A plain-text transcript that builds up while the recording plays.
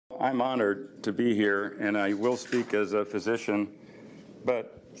I'm honored to be here, and I will speak as a physician,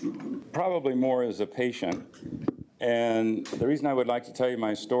 but probably more as a patient. And the reason I would like to tell you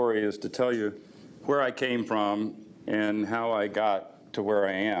my story is to tell you where I came from and how I got to where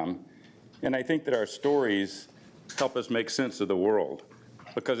I am. And I think that our stories help us make sense of the world,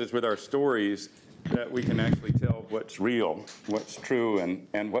 because it's with our stories that we can actually tell what's real, what's true,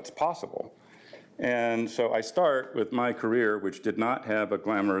 and what's possible. And so I start with my career, which did not have a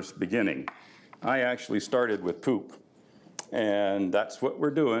glamorous beginning. I actually started with poop. And that's what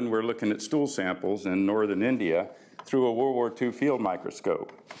we're doing. We're looking at stool samples in northern India through a World War II field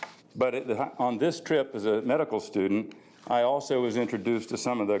microscope. But on this trip as a medical student, I also was introduced to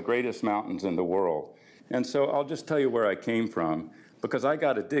some of the greatest mountains in the world. And so I'll just tell you where I came from, because I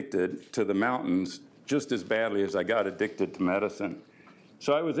got addicted to the mountains just as badly as I got addicted to medicine.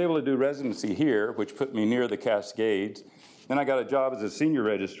 So I was able to do residency here, which put me near the Cascades. Then I got a job as a senior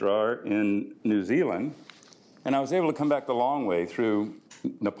registrar in New Zealand. And I was able to come back the long way through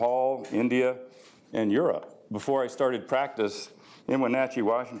Nepal, India, and Europe before I started practice in Wenatchee,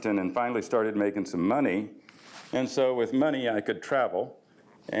 Washington, and finally started making some money. And so with money, I could travel,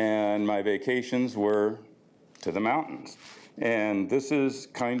 and my vacations were to the mountains. And this is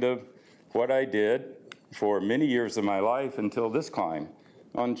kind of what I did for many years of my life until this climb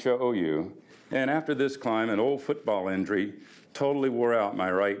on Cho-Oyu. And after this climb, an old football injury totally wore out my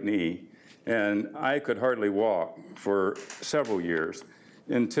right knee, and I could hardly walk for several years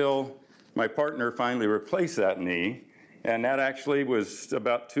until my partner finally replaced that knee. And that actually was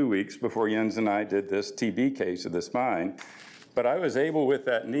about 2 weeks before Jens and I did this TB case of the spine. But I was able with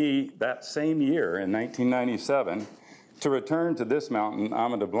that knee that same year in 1997 to return to this mountain,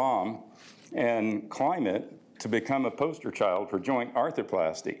 Ama de Blanc, and climb it to become a poster child for joint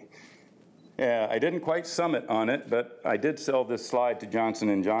arthroplasty. I didn't quite summit on it, but I did sell this slide to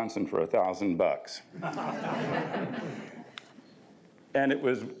Johnson & Johnson for $1,000. And it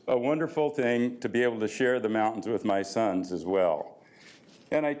was a wonderful thing to be able to share the mountains with my sons as well.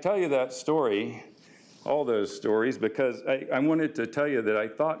 And I tell you that story, all those stories, because I wanted to tell you that I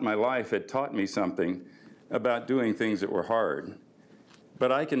thought my life had taught me something about doing things that were hard.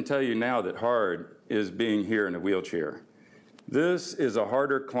 But I can tell you now that hard is being here in a wheelchair. This is a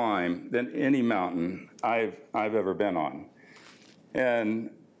harder climb than any mountain I've ever been on. And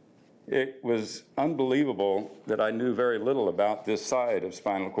it was unbelievable that I knew very little about this side of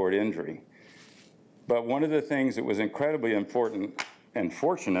spinal cord injury. But one of the things that was incredibly important and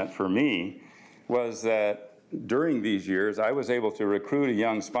fortunate for me was that during these years, I was able to recruit a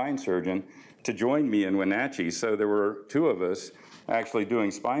young spine surgeon to join me in Wenatchee. So there were two of us actually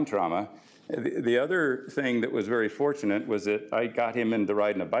doing spine trauma. The other thing that was very fortunate was that I got him into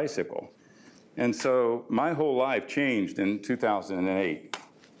riding a bicycle. And so my whole life changed in 2008.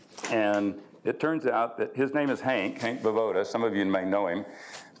 And it turns out that his name is Hank Bavoda. Some of you may know him.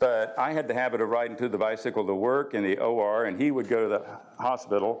 But I had the habit of riding to the bicycle to work in the OR, and he would go to the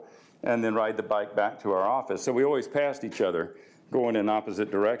hospital and then ride the bike back to our office. So we always passed each other, going in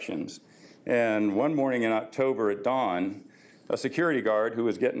opposite directions. And one morning in October at dawn, a security guard who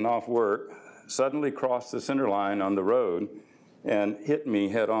was getting off work suddenly crossed the center line on the road and hit me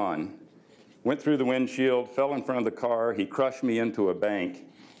head on. Went through the windshield, fell in front of the car. He crushed me into a bank.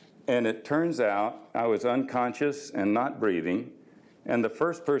 And it turns out I was unconscious and not breathing. And the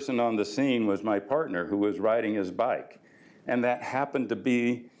first person on the scene was my partner, who was riding his bike. And that happened to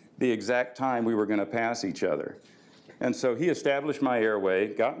be the exact time we were going to pass each other. And so he established my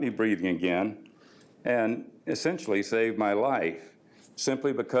airway, got me breathing again, and essentially saved my life,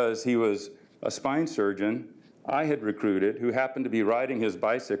 simply because he was a spine surgeon I had recruited who happened to be riding his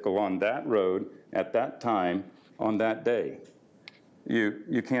bicycle on that road at that time on that day.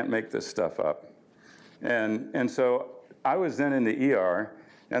 You can't make this stuff up. And so I was then in the ER,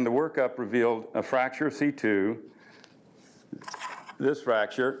 and the workup revealed a fracture C2, this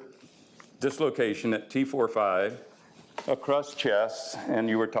fracture, dislocation at T4-5, a crushed chest, and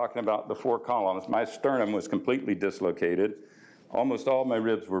you were talking about the 4 columns. My sternum was completely dislocated. Almost all my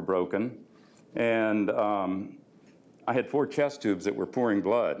ribs were broken. And I had 4 chest tubes that were pouring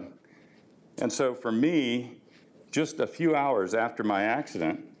blood. And so for me, just a few hours after my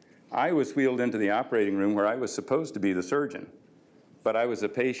accident, I was wheeled into the operating room where I was supposed to be the surgeon, but I was a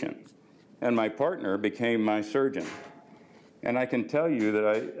patient. And my partner became my surgeon. And I can tell you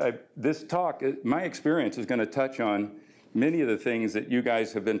that this talk, my experience is going to touch on many of the things that you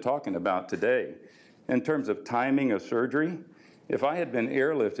guys have been talking about today. In terms of timing of surgery, if I had been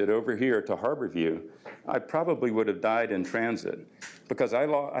airlifted over here to Harborview, I probably would have died in transit, because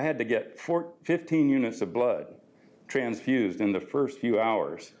I had to get 15 units of blood transfused in the first few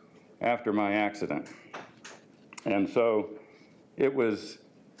hours. after my accident. And so it was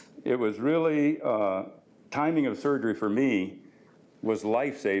really, timing of surgery for me was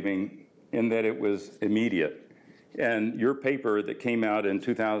life-saving in that it was immediate. And your paper that came out in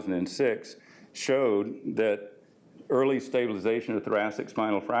 2006 showed that early stabilization of thoracic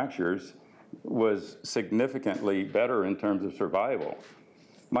spinal fractures was significantly better in terms of survival.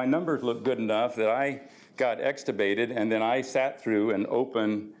 My numbers looked good enough that I got extubated, and then I sat through an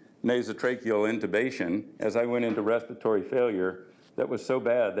open nasotracheal intubation as I went into respiratory failure that was so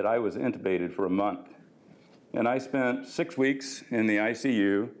bad that I was intubated for a month. And I spent 6 weeks in the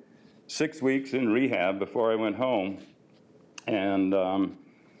ICU, 6 weeks in rehab before I went home. And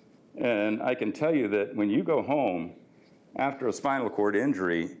I can tell you that when you go home after a spinal cord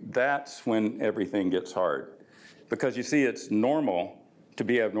injury, that's when everything gets hard. Because you see, it's normal to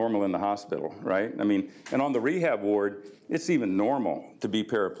be abnormal in the hospital, right? I mean, and on the rehab ward, it's even normal to be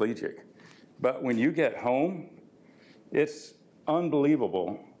paraplegic. But when you get home, it's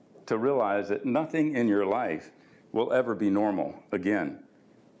unbelievable to realize that nothing in your life will ever be normal again.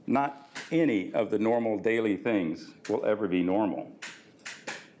 Not any of the normal daily things will ever be normal.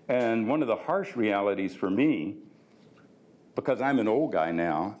 And one of the harsh realities for me, because I'm an old guy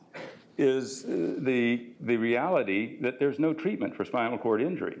now, is the reality that there's no treatment for spinal cord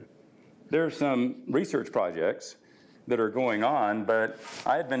injury. There are some research projects that are going on, but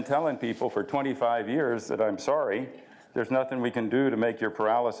I had been telling people for 25 years that I'm sorry, there's nothing we can do to make your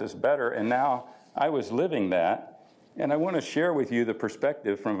paralysis better, and now I was living that, and I want to share with you the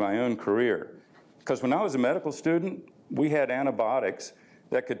perspective from my own career. Because when I was a medical student, we had antibiotics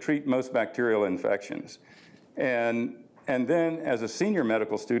that could treat most bacterial infections. And then as a senior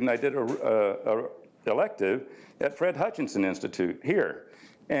medical student, I did a elective at Fred Hutchinson Institute here.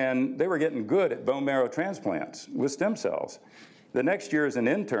 And they were getting good at bone marrow transplants with stem cells. The next year as an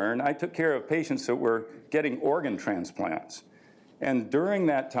intern, I took care of patients that were getting organ transplants. And during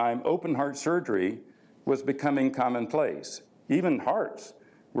that time, open heart surgery was becoming commonplace. Even hearts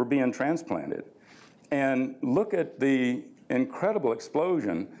were being transplanted. And look at the incredible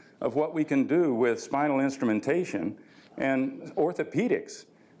explosion of what we can do with spinal instrumentation and orthopedics.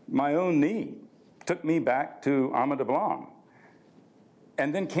 My own knee took me back to Ama de Blanc.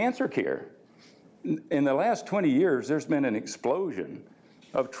 And then cancer care. In the last 20 years, there's been an explosion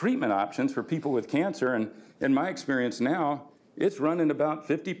of treatment options for people with cancer. And in my experience now, it's running about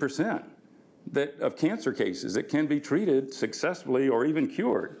 50% of cancer cases that can be treated successfully or even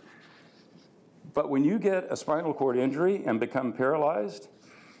cured. But when you get a spinal cord injury and become paralyzed,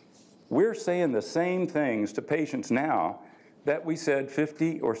 we're saying the same things to patients now that we said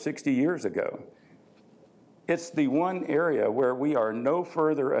 50 or 60 years ago. It's the one area where we are no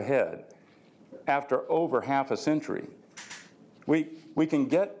further ahead after over half a century. We're getting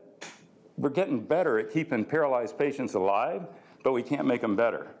better at keeping paralyzed patients alive, but we can't make them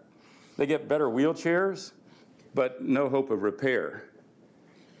better. They get better wheelchairs, but no hope of repair.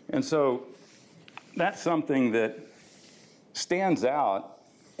 And so that's something that stands out.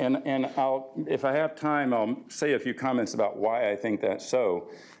 And if I have time, I'll say a few comments about why I think that's so.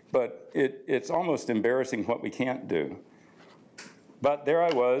 But it's almost embarrassing what we can't do. But there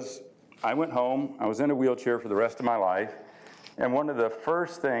I went home, I was in a wheelchair for the rest of my life, and one of the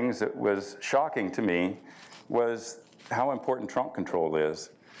first things that was shocking to me was how important trunk control is.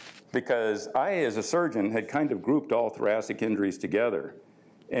 Because I, as a surgeon, had kind of grouped all thoracic injuries together.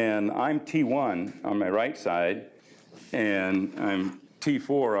 And I'm T1 on my right side, and I'm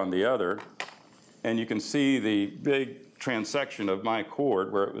T4 on the other, and you can see the big transection of my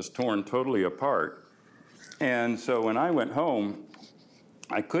cord where it was torn totally apart. And so when I went home,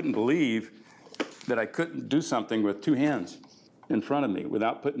 I couldn't believe that I couldn't do something with two hands in front of me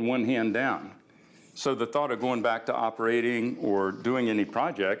without putting one hand down. So the thought of going back to operating or doing any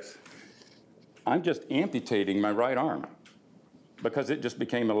projects, I'm just amputating my right arm because it just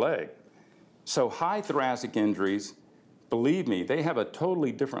became a leg. So high thoracic injuries, believe me, they have a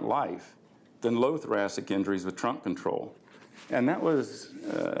totally different life than low thoracic injuries with trunk control. And that was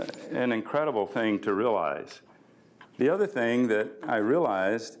an incredible thing to realize. The other thing that I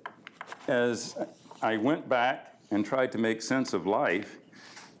realized as I went back and tried to make sense of life,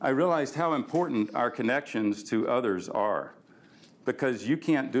 I realized how important our connections to others are, because you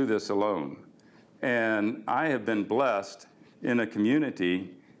can't do this alone. And I have been blessed in a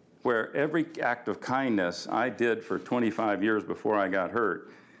community where every act of kindness I did for 25 years before I got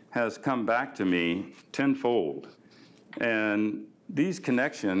hurt has come back to me tenfold. And these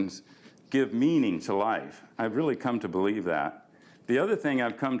connections give meaning to life. I've really come to believe that. The other thing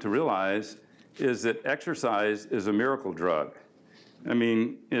I've come to realize is that exercise is a miracle drug. I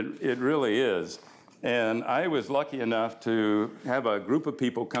mean, it really is. And I was lucky enough to have a group of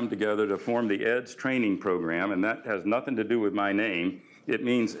people come together to form the EDS training program, and that has nothing to do with my name. It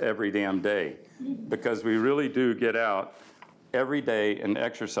means every damn day, because we really do get out every day and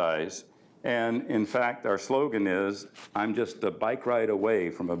exercise. And in fact, our slogan is, I'm just a bike ride away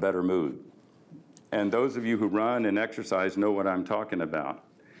from a better mood. And those of you who run and exercise know what I'm talking about.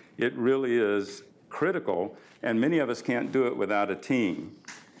 It really is critical, and many of us can't do it without a team.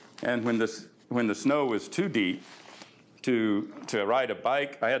 And when the snow was too deep to ride a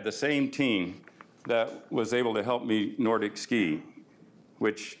bike, I had the same team that was able to help me Nordic ski,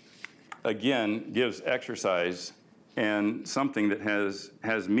 which again gives exercise and something that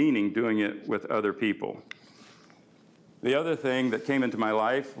has meaning doing it with other people. The other thing that came into my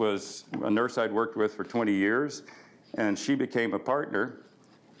life was a nurse I'd worked with for 20 years, and she became a partner.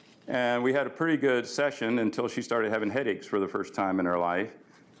 And we had a pretty good session until she started having headaches for the first time in her life.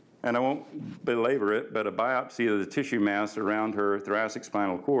 And I won't belabor it, but a biopsy of the tissue mass around her thoracic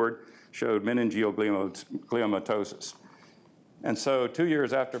spinal cord showed meningeal gliomatosis. And so 2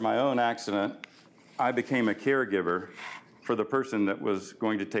 years after my own accident, I became a caregiver for the person that was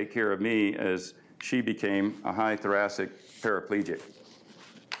going to take care of me as she became a high thoracic paraplegic.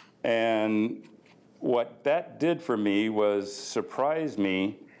 And what that did for me was surprise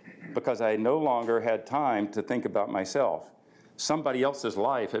me, because I no longer had time to think about myself. Somebody else's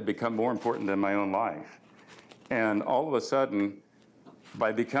life had become more important than my own life. And all of a sudden,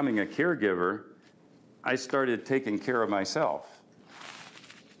 by becoming a caregiver, I started taking care of myself.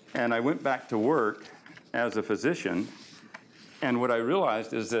 And I went back to work as a physician, and what I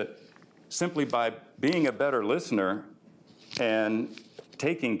realized is that simply by being a better listener and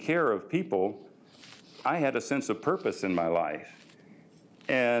taking care of people, I had a sense of purpose in my life.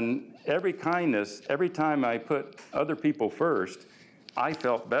 And every kindness, every time I put other people first, I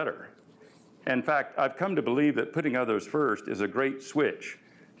felt better. In fact, I've come to believe that putting others first is a great switch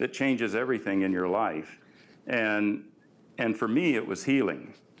that changes everything in your life. And for me, it was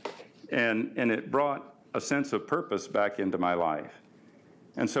healing. And it brought a sense of purpose back into my life.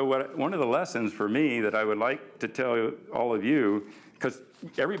 And so one of the lessons for me that I would like to tell all of you, because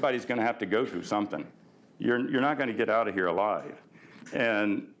everybody's going to have to go through something. You're not going to get out of here alive.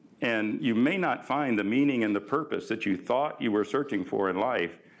 And you may not find the meaning and the purpose that you thought you were searching for in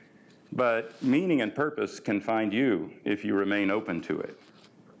life, but meaning and purpose can find you if you remain open to it.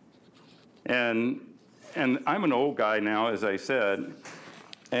 And I'm an old guy now, as I said,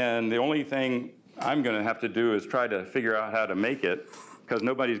 and the only thing I'm going to have to do is try to figure out how to make it, because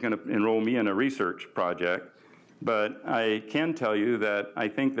nobody's going to enroll me in a research project. But I can tell you that I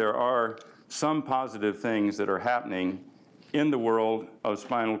think there are some positive things that are happening in the world of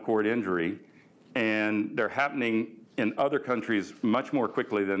spinal cord injury, and they're happening in other countries much more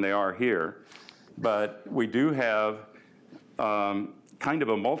quickly than they are here. But we do have kind of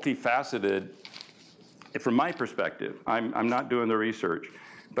a multifaceted, from my perspective, I'm not doing the research,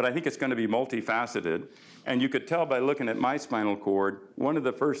 but I think it's going to be multifaceted. And you could tell by looking at my spinal cord, one of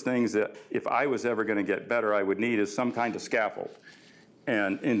the first things that if I was ever going to get better, I would need is some kind of scaffold.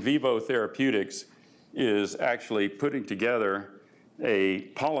 And in vivo therapeutics is actually putting together a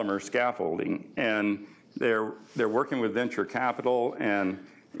polymer scaffolding. And they're working with venture capital, and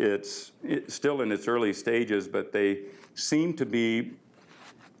it's still in its early stages, but they seem to be,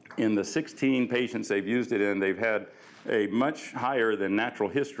 in the 16 patients they've used it in, they've had a much higher than natural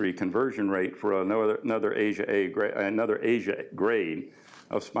history conversion rate for another Asia grade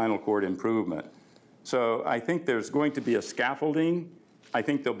of spinal cord improvement. So I think there's going to be a scaffolding. I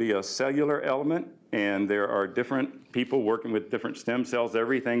think there'll be a cellular element, and there are different people working with different stem cells,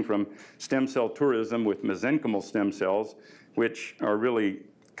 everything from stem cell tourism with mesenchymal stem cells, which are really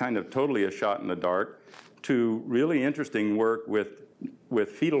kind of totally a shot in the dark, to really interesting work with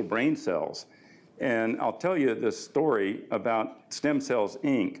fetal brain cells. And I'll tell you this story about Stem Cells,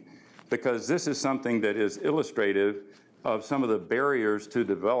 Inc., because this is something that is illustrative of some of the barriers to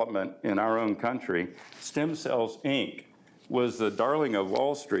development in our own country. Stem Cells, Inc. was the darling of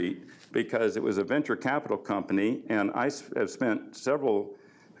Wall Street because it was a venture capital company, and I have spent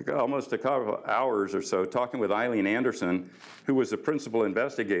almost a couple of hours or so talking with Eileen Anderson, who was the principal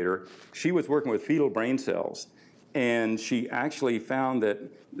investigator. She was working with fetal brain cells, and she actually found that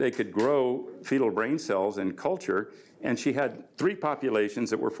they could grow fetal brain cells in culture, and she had 3 populations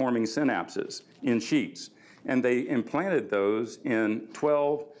that were forming synapses in sheets. And they implanted those in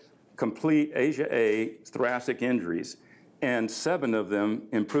 12 complete Asia A thoracic injuries, and 7 of them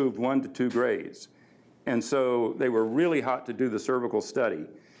improved 1 to 2 grades. And so they were really hot to do the cervical study.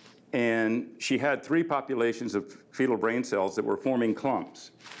 And she had 3 populations of fetal brain cells that were forming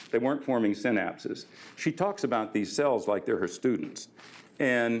clumps. They weren't forming synapses. She talks about these cells like they're her students.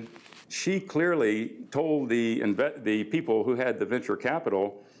 And she clearly told the people who had the venture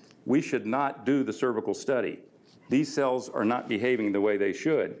capital, we should not do the cervical study. These cells are not behaving the way they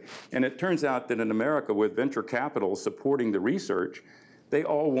should. And it turns out that in America, with venture capital supporting the research, they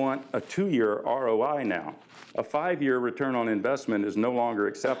all want a 2-year ROI now. A 5-year return on investment is no longer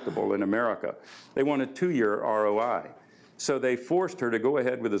acceptable in America. They want a 2-year ROI. So they forced her to go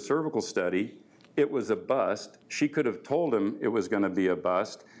ahead with a cervical study. It was a bust. She could have told him it was going to be a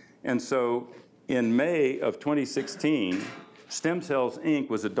bust. And so in May of 2016, Stem Cells Inc.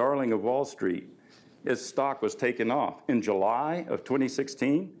 was a darling of Wall Street. Its stock was taken off. In July of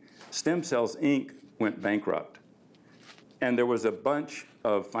 2016, Stem Cells Inc. went bankrupt. And there was a bunch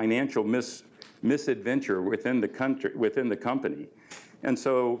of financial misadventure within the company. And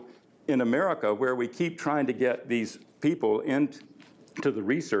so in America, where we keep trying to get these people into the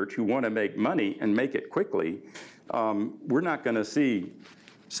research who want to make money and make it quickly, we're not going to see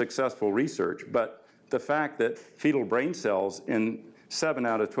successful research. But the fact that fetal brain cells in 7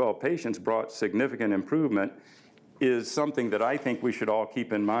 out of 12 patients brought significant improvement is something that I think we should all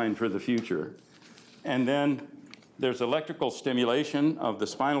keep in mind for the future. And then there's electrical stimulation of the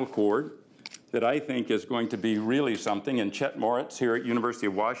spinal cord that I think is going to be really something. And Chet Moritz here at University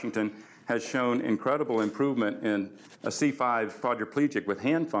of Washington has shown incredible improvement in a C5 quadriplegic with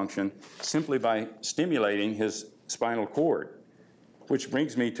hand function simply by stimulating his spinal cord. Which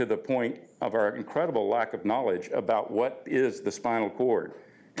brings me to the point of our incredible lack of knowledge about what is the spinal cord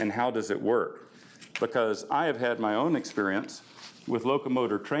and how does it work. Because I have had my own experience with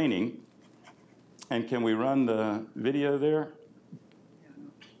locomotor training. And can we run the video there?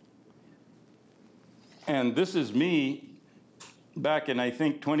 And this is me back in, I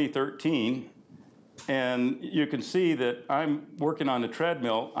think, 2013. And you can see that I'm working on a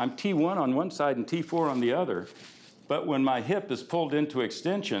treadmill. I'm T1 on one side and T4 on the other. But when my hip is pulled into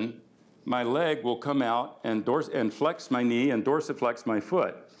extension, my leg will come out and flex my knee and dorsiflex my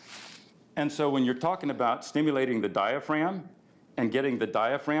foot. And so when you're talking about stimulating the diaphragm and getting the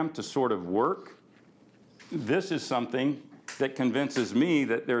diaphragm to sort of work, this is something that convinces me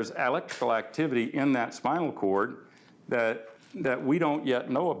that there's electrical activity in that spinal cord that we don't yet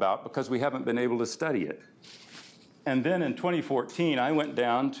know about because we haven't been able to study it. And then in 2014, I went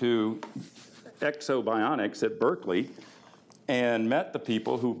down to Exobionics at Berkeley and met the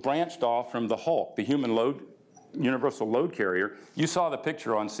people who branched off from the Hulk, the human universal load carrier. You saw the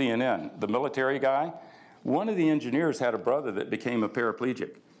picture on CNN, the military guy. One of the engineers had a brother that became a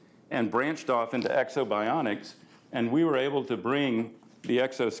paraplegic and branched off into Exobionics, and we were able to bring the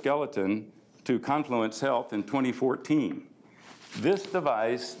exoskeleton to Confluence Health in 2014. This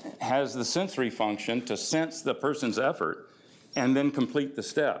device has the sensory function to sense the person's effort and then complete the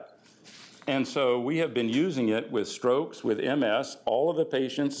step. And so we have been using it with strokes, with MS, all of the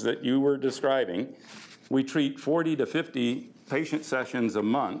patients that you were describing. We treat 40 to 50 patient sessions a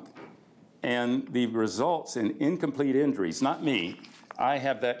month, and the results in incomplete injuries, not me, I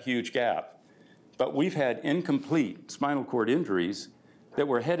have that huge gap, but we've had incomplete spinal cord injuries that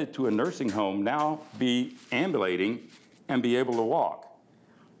were headed to a nursing home now be ambulating and be able to walk.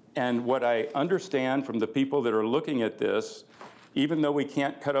 And what I understand from the people that are looking at this, even though we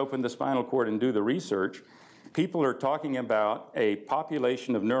can't cut open the spinal cord and do the research, people are talking about a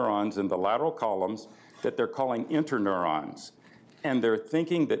population of neurons in the lateral columns that they're calling interneurons. And they're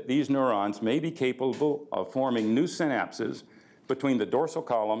thinking that these neurons may be capable of forming new synapses between the dorsal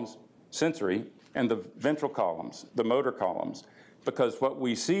columns, sensory, and the ventral columns, the motor columns. Because what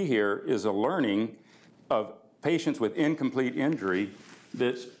we see here is a learning of patients with incomplete injury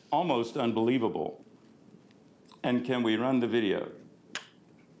that's almost unbelievable. And can we run the video?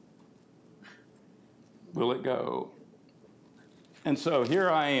 Will it go? And so here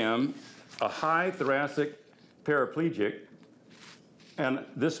I am, a high thoracic paraplegic, and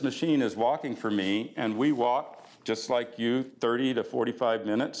this machine is walking for me, and we walk just like you, 30 to 45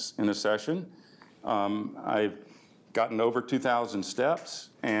 minutes in a session. I've gotten over 2,000 steps,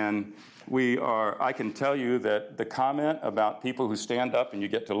 and I can tell you that the comment about people who stand up and you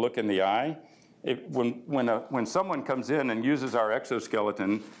get to look in the eye, when someone comes in and uses our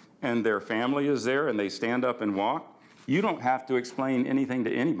exoskeleton and their family is there and they stand up and walk, you don't have to explain anything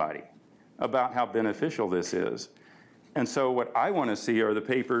to anybody about how beneficial this is. And so what I want to see are the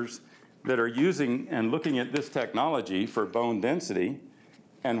papers that are using and looking at this technology for bone density.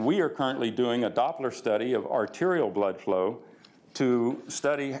 And we are currently doing a Doppler study of arterial blood flow to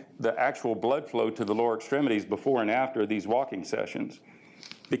study the actual blood flow to the lower extremities before and after these walking sessions.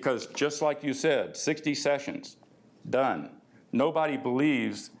 Because just like you said, 60 sessions, done. Nobody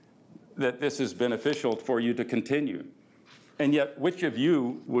believes that this is beneficial for you to continue. And yet, which of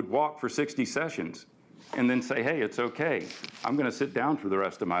you would walk for 60 sessions and then say, hey, it's okay, I'm going to sit down for the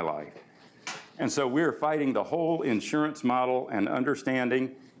rest of my life? And so we're fighting the whole insurance model and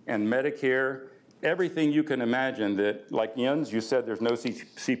understanding and Medicare, everything you can imagine that, like Jens, you said there's no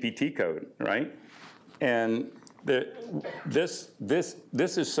CPT code, right? And this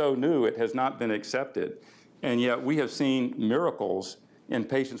is so new, it has not been accepted. And yet we have seen miracles in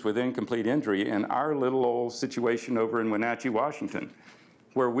patients with incomplete injury in our little old situation over in Wenatchee, Washington,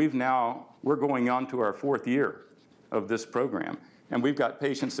 where we're going on to our 4th year of this program. And we've got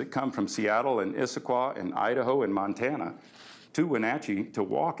patients that come from Seattle and Issaquah and Idaho and Montana to Wenatchee to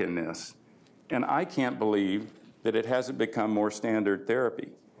walk in this. And I can't believe that it hasn't become more standard therapy,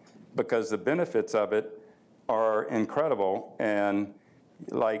 because the benefits of it are incredible. And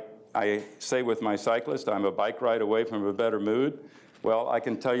like I say with my cyclist, I'm a bike ride away from a better mood. Well, I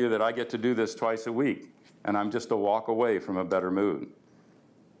can tell you that I get to do this twice a week, and I'm just a walk away from a better mood.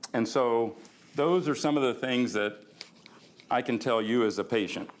 And so those are some of the things that I can tell you as a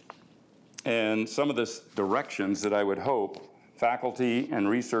patient, and some of the directions that I would hope faculty and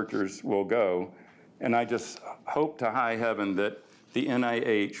researchers will go. And I just hope to high heaven that the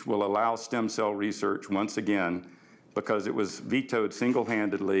NIH will allow stem cell research once again, because it was vetoed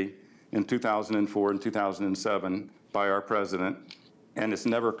single-handedly in 2004 and 2007 by our president, and it's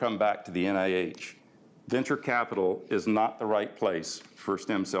never come back to the NIH. Venture capital is not the right place for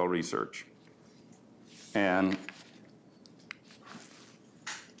stem cell research. And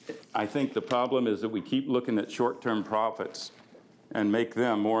I think the problem is that we keep looking at short-term profits and make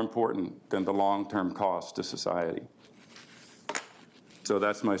them more important than the long-term cost to society. So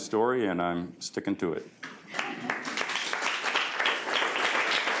that's my story, and I'm sticking to it.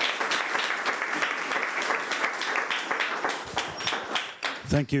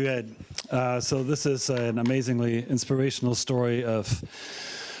 Thank you, Ed. So this is an amazingly inspirational story of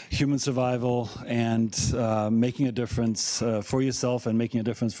human survival and making a difference for yourself and making a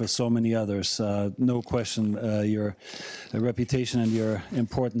difference for so many others. No question, your reputation and your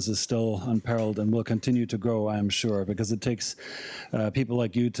importance is still unparalleled and will continue to grow, I am sure, because it takes people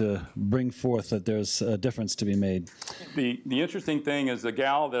like you to bring forth that there's a difference to be made. The interesting thing is the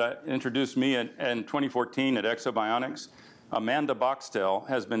gal that introduced me in 2014 at Exobionics, Amanda Boxtel,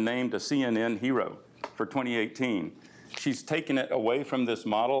 has been named a CNN hero for 2018. She's taken it away from this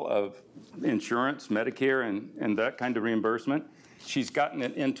model of insurance, Medicare, and that kind of reimbursement. She's gotten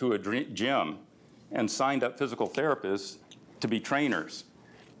it into a gym and signed up physical therapists to be trainers.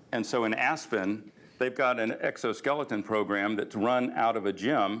 And so in Aspen, they've got an exoskeleton program that's run out of a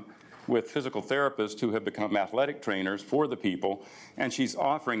gym with physical therapists who have become athletic trainers for the people, and she's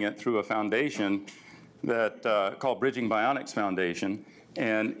offering it through a foundation that called Bridging Bionics Foundation,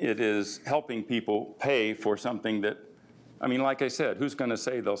 and it is helping people pay for something that, I mean, like I said, who's going to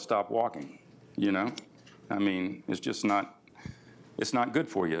say they'll stop walking, you know? I mean, it's just not, it's not good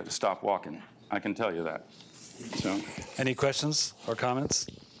for you to stop walking. I can tell you that. So. Any questions or comments?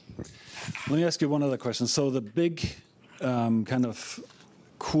 Let me ask you one other question. So the big kind of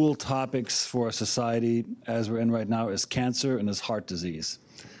cool topics for society as we're in right now is cancer and is heart disease.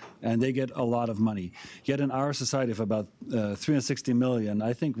 And they get a lot of money. Yet in our society of about 360 million,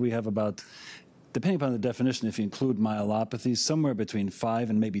 I think we have about, depending upon the definition, if you include myelopathy, somewhere between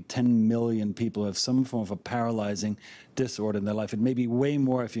 5 and maybe 10 million people have some form of a paralyzing disorder in their life. It may be way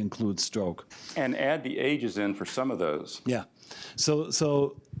more if you include stroke. And add the ages in for some of those. Yeah.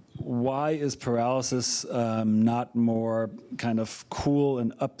 So why is paralysis not more kind of cool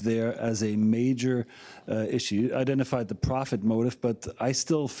and up there as a major issue? You identified the profit motive, but I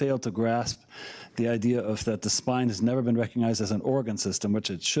still fail to grasp the idea of that the spine has never been recognized as an organ system, which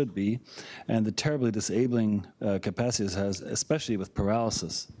it should be, and the terribly disabling capacities it has, especially with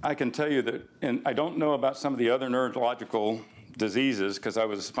paralysis. I can tell you that, and I don't know about some of the other neurological diseases because I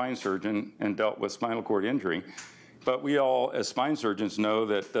was a spine surgeon and dealt with spinal cord injury. But we all, as spine surgeons, know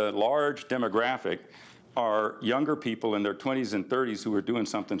that the large demographic are younger people in their 20s and 30s who are doing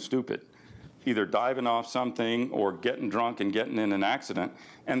something stupid, either diving off something or getting drunk and getting in an accident,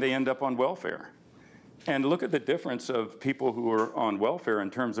 and they end up on welfare. And look at the difference of people who are on welfare in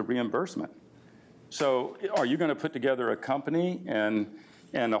terms of reimbursement. So are you going to put together a company and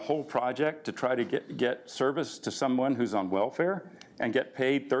a whole project to try to get service to someone who's on welfare and get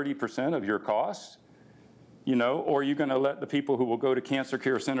paid 30% of your costs? You know, or are you going to let the people who will go to Cancer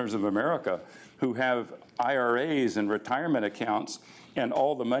Care Centers of America, who have IRAs and retirement accounts and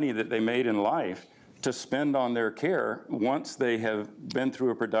all the money that they made in life, to spend on their care once they have been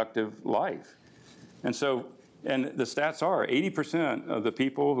through a productive life. And so, and the stats are 80% of the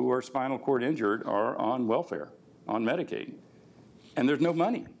people who are spinal cord injured are on welfare, on Medicaid, and there's no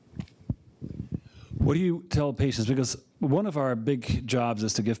money. What do you tell patients? Because one of our big jobs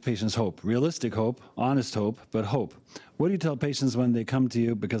is to give patients hope, realistic hope, honest hope, but hope. What do you tell patients when they come to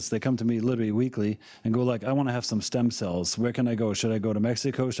you, because they come to me literally weekly and go like, I want to have some stem cells. Where can I go? Should I go to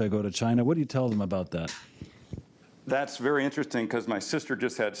Mexico? Should I go to China? What do you tell them about that? That's very interesting, because my sister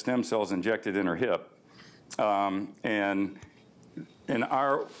just had stem cells injected in her hip. And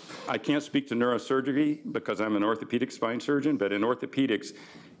I can't speak to neurosurgery because I'm an orthopedic spine surgeon, but in orthopedics,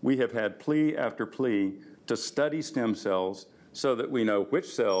 we have had plea after plea to study stem cells so that we know which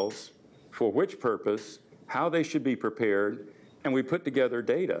cells, for which purpose, how they should be prepared, and we put together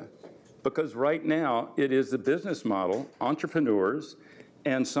data. Because right now, it is the business model, entrepreneurs,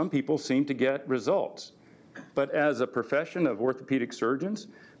 and some people seem to get results. But as a profession of orthopedic surgeons,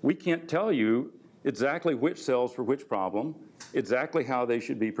 we can't tell you exactly which cells for which problem, exactly how they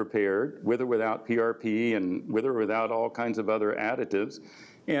should be prepared, with or without PRP and with or without all kinds of other additives.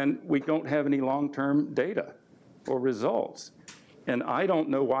 And we don't have any long-term data or results. And I don't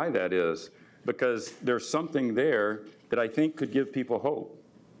know why that is, because there's something there that I think could give people hope.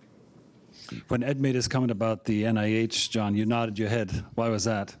 When Ed made his comment about the NIH, John, you nodded your head. Why was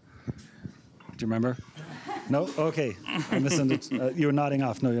that? Do you remember? No? Okay. I misunderstood. You were nodding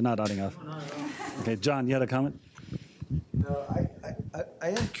off. No, you're not nodding off. Okay, John, you had a comment? No, I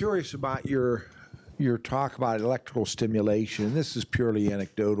am curious about your talk about electrical stimulation. This is purely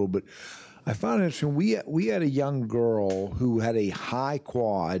anecdotal, but I found it interesting. We had a young girl who had a high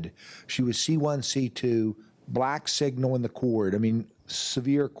quad. She was C1, C2, black signal in the cord. I mean,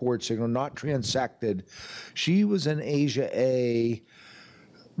 severe cord signal, not transected. She was in Asia A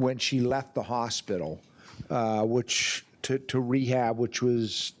when she left the hospital, to rehab, which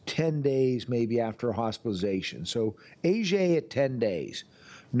was 10 days maybe after her hospitalization. So Asia A at 10 days.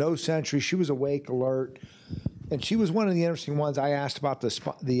 No sensory. She was awake, alert. And she was one of the interesting ones. I asked about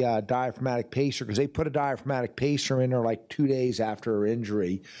the diaphragmatic pacer, because they put a diaphragmatic pacer in her like 2 days after her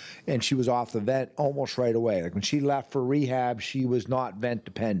injury, and she was off the vent almost right away. Like when she left for rehab, she was not vent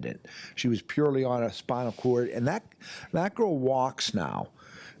dependent. She was purely on a spinal cord. And that girl walks now.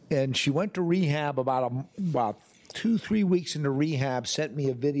 And she went to rehab about 2-3 weeks into rehab, sent me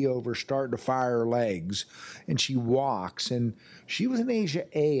a video of her starting to fire her legs, and she walks. And she was in Asia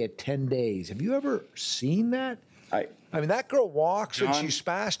A at 10 days. Have you ever seen that? I mean, that girl walks, John, and she's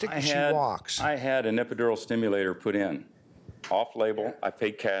spastic, and she walks. I had an epidural stimulator put in, off-label. I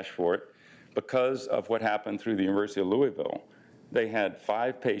paid cash for it because of what happened through the University of Louisville. They had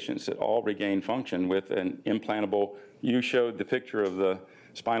 5 patients that all regained function with an implantable. You showed the picture of the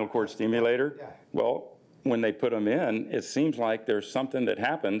spinal cord stimulator. Yeah. Well, when they put them in, it seems like there's something that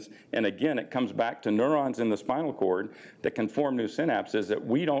happens, and again, it comes back to neurons in the spinal cord that can form new synapses that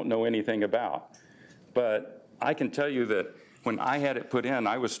we don't know anything about. But I can tell you that when I had it put in,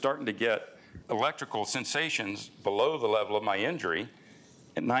 I was starting to get electrical sensations below the level of my injury,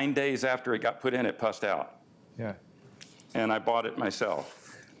 and 9 days after it got put in, it pussed out. Yeah. And I bought it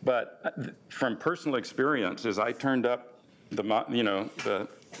myself. But from personal experience, as I turned up the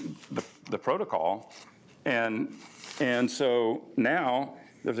protocol, and so now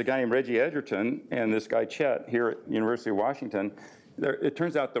there's a guy named Reggie Edgerton and this guy Chet here at the University of Washington. It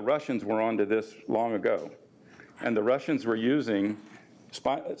turns out the Russians were onto this long ago, and the Russians were using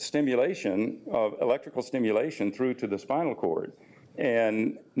electrical stimulation through to the spinal cord.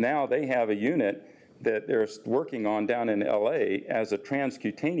 And now they have a unit that they're working on down in LA as a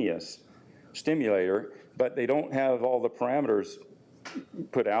transcutaneous stimulator, but they don't have all the parameters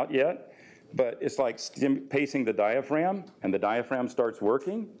put out yet. But it's like pacing the diaphragm, and the diaphragm starts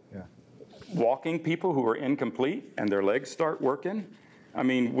working. Yeah. Walking people who are incomplete, and their legs start working. I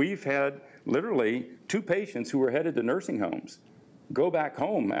mean, we've had literally 2 patients who were headed to nursing homes go back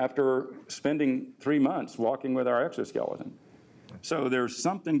home after spending 3 months walking with our exoskeleton. So there's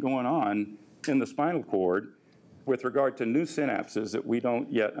something going on in the spinal cord with regard to new synapses that we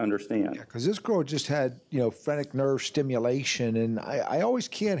don't yet understand. Yeah, because this girl just had, phrenic nerve stimulation, and I always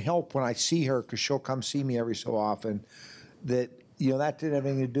can't help when I see her, because she'll come see me every so often, that, that didn't have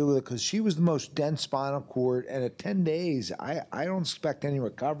anything to do with it, because she was the most dense spinal cord, and at 10 days, I don't expect any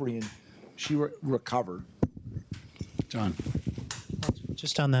recovery, and she recovered. John.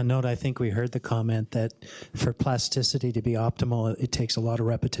 Just on that note, I think we heard the comment that for plasticity to be optimal, it takes a lot of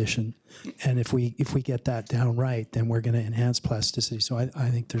repetition. And if we get that down right, then we're going to enhance plasticity. So I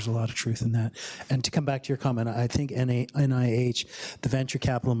think there's a lot of truth in that. And to come back to your comment, I think NIH, the venture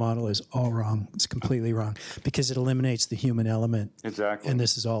capital model is all wrong. It's completely wrong because it eliminates the human element. Exactly. And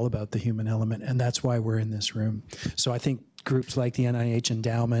this is all about the human element. And that's why we're in this room. So I think groups like the NIH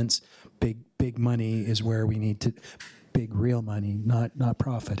endowments, big money is where we need to, big real money, not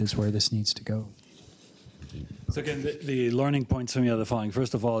profit, is where this needs to go. So again, the learning points for me are the following.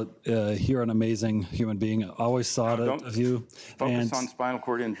 First of all, you're an amazing human being. I always thought of you. Focus on spinal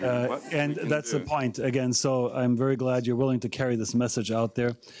cord injury. And that's the point, again. So I'm very glad you're willing to carry this message out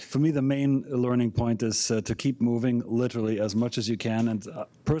there. For me, the main learning point is to keep moving literally as much as you can. And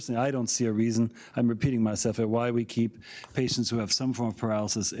personally, I don't see a reason, I'm repeating myself here, why we keep patients who have some form of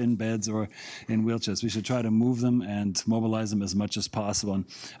paralysis in beds or in wheelchairs. We should try to move them and mobilize them as much as possible. And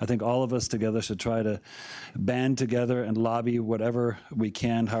I think all of us together should try to band together and lobby whatever we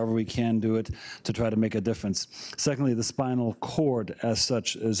can, however we can do it, to try to make a difference. Secondly, the spinal cord as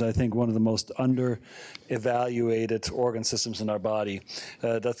such is, I think, one of the most under-evaluated organ systems in our body.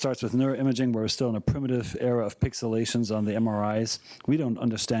 That starts with neuroimaging, where we're still in a primitive era of pixelations on the MRIs. We don't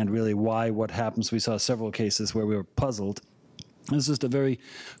understand really why, what happens. We saw several cases where we were puzzled. It's just a very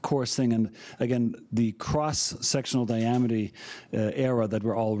coarse thing. And again, the cross-sectional diameter era that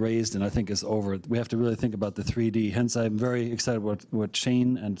we're all raised in, I think, is over. We have to really think about the 3D. Hence, I'm very excited what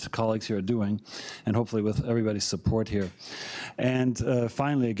Shane and colleagues here are doing, and hopefully with everybody's support here. And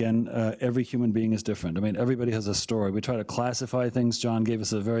finally, again, every human being is different. I mean, everybody has a story. We try to classify things. John gave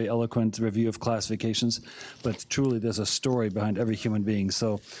us a very eloquent review of classifications, but truly there's a story behind every human being.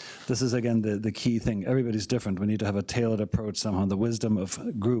 So this is, again, the key thing. Everybody's different. We need to have a tailored approach somehow, the wisdom of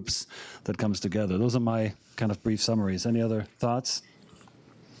groups that comes together. Those are my kind of brief summaries. Any other thoughts?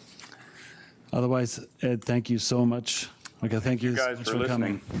 Otherwise, Ed, thank you so much. Okay, thank you guys so much for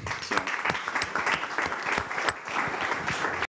listening. coming.